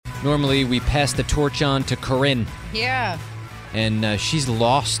Normally, we pass the torch on to Corinne. Yeah. And she's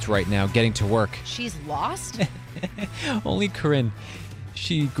lost right now getting to work. She's lost? Only Corinne.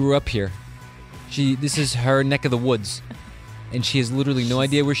 She grew up here. This is her neck of the woods. And she has literally no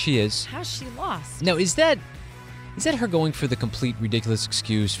idea where she is. How's she lost? Now, is that her going for the complete ridiculous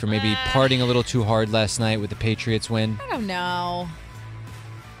excuse for maybe partying a little too hard last night with the Patriots win? I don't know.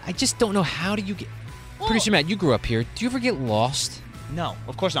 I just don't know. How do you get... Producer Matt, you grew up here. Do you ever get lost? No,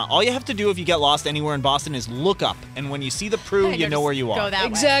 of course not. All you have to do if you get lost anywhere in Boston is look up. And when you see the Prue, you know where you are. Go that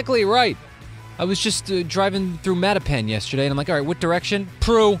Exactly right. I was just driving through Mattapan yesterday, and I'm like, all right, what direction?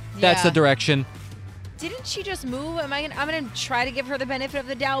 Prue. That's the direction. Didn't she just move? I'm going to try to give her the benefit of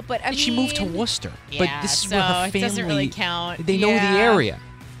the doubt, but I mean... She moved to Worcester. Yeah, but this is where her family... it doesn't really count. They know the area.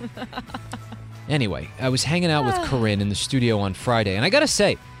 Anyway, I was hanging out with Corinne in the studio on Friday, and I gotta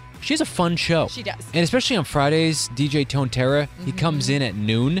say, she has a fun show. She does. And especially on Fridays, DJ Tone Terra, he comes in at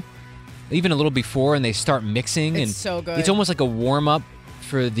noon, even a little before, and they start mixing. It's and so good. It's almost like a warm-up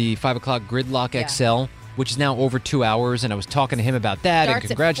for the 5 o'clock Gridlock XL, which is now over 2 hours, and I was talking to him about that and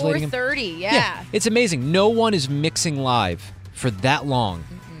congratulating him. Starts at 4:30, yeah. It's amazing. No one is mixing live for that long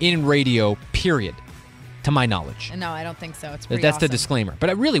in radio, period, to my knowledge. No, I don't think so. It's pretty That's awesome. the disclaimer.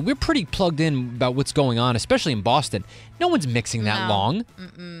 But we're pretty plugged in about what's going on, especially in Boston. No one's mixing that long.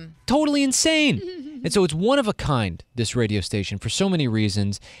 Totally insane. And so it's one of a kind, this radio station, for so many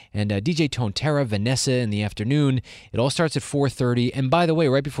reasons. And DJ Tone Terra, Vanessa in the afternoon. It all starts at 4:30. And by the way,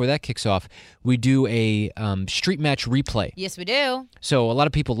 right before that kicks off, we do a street match replay. Yes, we do. So a lot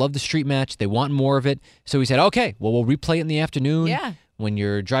of people love the street match. They want more of it. So we said, okay, well, we'll replay it in the afternoon. Yeah. When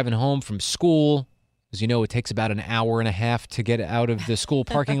you're driving home from school. As you know, it takes about an hour and a half to get out of the school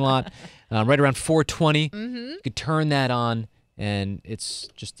parking lot. Right around 4:20, you could turn that on, and it's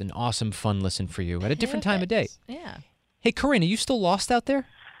just an awesome, fun listen for you at a different time of day. Yeah. Hey, Corinne, are you still lost out there?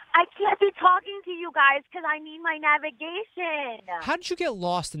 I can't be talking to you guys because I need my navigation. How did you get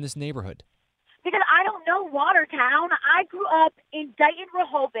lost in this neighborhood? Because I don't know Watertown. I grew up in Dayton,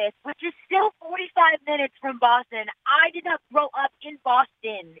 Rehoboth, which is still 45 minutes from Boston. I did not grow up in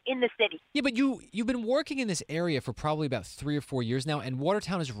Boston, in the city. Yeah, but you've been working in this area for probably about 3 or 4 years now, and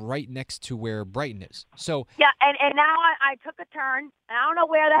Watertown is right next to where Brighton is. So yeah, and now I took a turn, and I don't know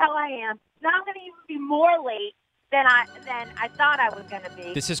where the hell I am. Now I'm going to even be more late than I thought I was going to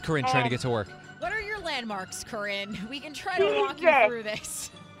be. This is Corinne trying to get to work. What are your landmarks, Corinne? We can try to walk you through this.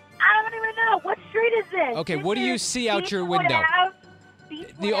 I don't even know. What street is this? Okay, This what do you is see out your Beechwood window?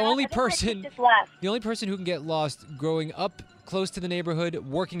 Ave. The only person left. The only person who can get lost growing up close to the neighborhood,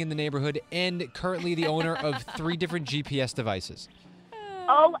 working in the neighborhood, and currently the owner of 3 different GPS devices.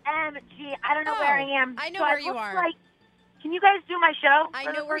 OMG. I don't know where I am. I know So where it you looks are. Like, can you guys do my show? I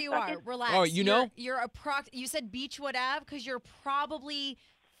for know the where first you are. second? Relax. Oh, you know? You're you said Beechwood Ave because you're probably...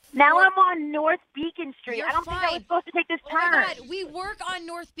 Now I'm on North Beacon Street. You're I don't think I was fine. supposed to take this Oh turn. my God, we work on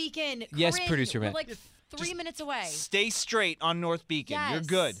North Beacon. Yes, Corinne, producer we're Matt. like 3 minutes away. Stay straight on North Beacon. Yes. You're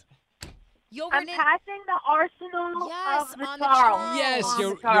good. You'll I'm run in. passing the Arsenal Yes, of the on the Charles. Charles. Yes, On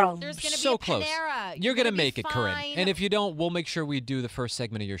you're the Charles. There's gonna so be a close. Panera. You're going to be make it, Corinne. fine. And if you don't, we'll make sure we do the first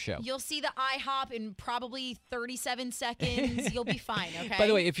segment of your show. You'll see the IHOP in probably 37 seconds. You'll be fine, okay? By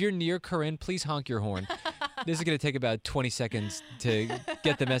the way, if you're near Corinne, please honk your horn. This is going to take about 20 seconds to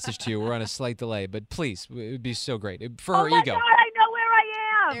get the message to you. We're on a slight delay, but please, it would be so great. For her Oh my ego. God, I know where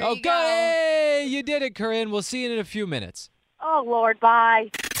I am. There you go. Okay, you did it, Corinne. We'll see you in a few minutes. Oh, Lord,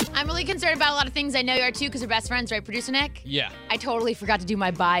 bye. I'm really concerned about a lot of things. I know you are too because we're best friends, right, producer Nick? Yeah. I totally forgot to do my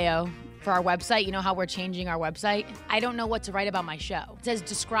bio for our website. You know how we're changing our website? I don't know what to write about my show. It says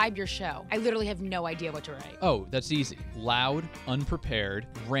describe your show. I literally have no idea what to write. Oh, that's easy. Loud, unprepared,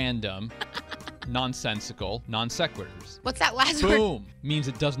 random, nonsensical, non sequiturs. What's that last word? Boom means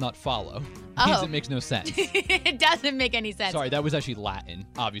it does not follow. Means Oh. it makes no sense. It doesn't make any sense. Sorry, that was actually Latin.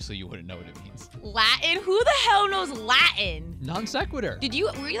 Obviously, you wouldn't know what it means. Latin? Who the hell knows Latin? Non sequitur.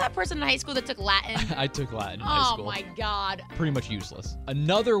 Were you that person in high school that took Latin? I took Latin in high Oh school. my God. Pretty much useless.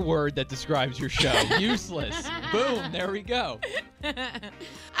 Another word that describes your show. Useless. Boom. There we go.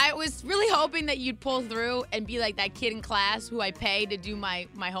 I was really hoping that you'd pull through and be like that kid in class who I pay to do my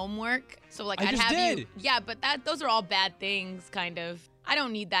homework. So like I I'd just have you. did. Yeah, but those are all bad things, kind of. I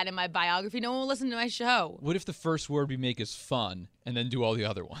don't need that in my biography. No one will listen to my show. What if the first word we make is fun and then do all the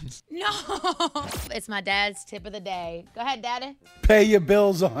other ones? No. It's my dad's tip of the day. Go ahead, Daddy. Pay your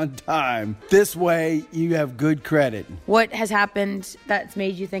bills on time. This way, you have good credit. What has happened that's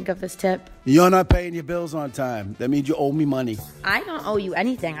made you think of this tip? You're not paying your bills on time. That means you owe me money. I don't owe you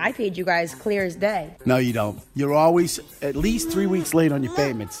anything. I paid you guys clear as day. No, you don't. You're always at least 3 weeks late on your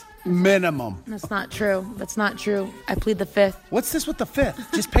payments. Minimum. That's not true. That's not true. I plead the fifth. What's this with the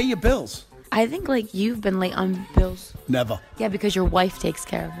fifth? Just pay your bills. I think, like, you've been late on bills. Never. Yeah, because your wife takes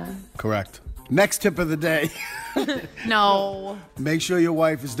care of them. Correct. Next tip of the day. No. Make sure your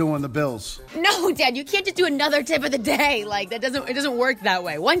wife is doing the bills. No, Dad, you can't just do another tip of the day. Like, it doesn't work that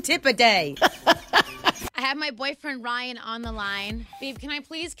way. One tip a day. I have my boyfriend Ryan on the line. Babe, can I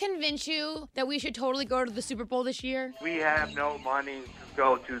please convince you that we should totally go to the Super Bowl this year? We have no money to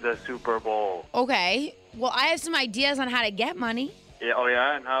go to the Super Bowl. Okay. Well, I have some ideas on how to get money. Yeah, oh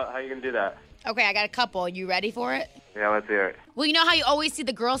yeah? And how you gonna do that? Okay, I got a couple. You ready for it? Yeah, let's hear it. Well, you know how you always see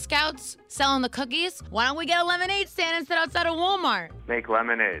the Girl Scouts selling the cookies? Why don't we get a lemonade stand and sit outside of Walmart? Make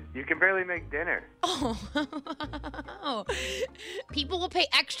lemonade. You can barely make dinner. Oh. People will pay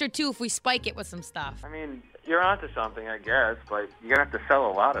extra, too, if we spike it with some stuff. I mean, you're onto something, I guess, but you're gonna have to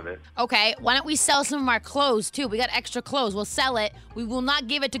sell a lot of it. Okay, why don't we sell some of our clothes, too? We got extra clothes. We'll sell it. We will not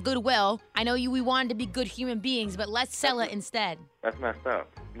give it to Goodwill. I know we wanted to be good human beings, but let's sell it instead. That's messed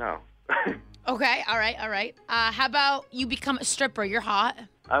up. No. Okay, all right. How about you become a stripper? You're hot.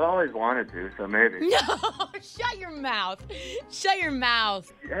 I've always wanted to, so maybe. No, shut your mouth. Shut your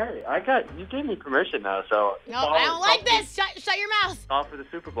mouth. Hey, you gave me permission now, so. No, I don't like this. Shut your mouth. All for the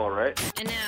Super Bowl, right? And now.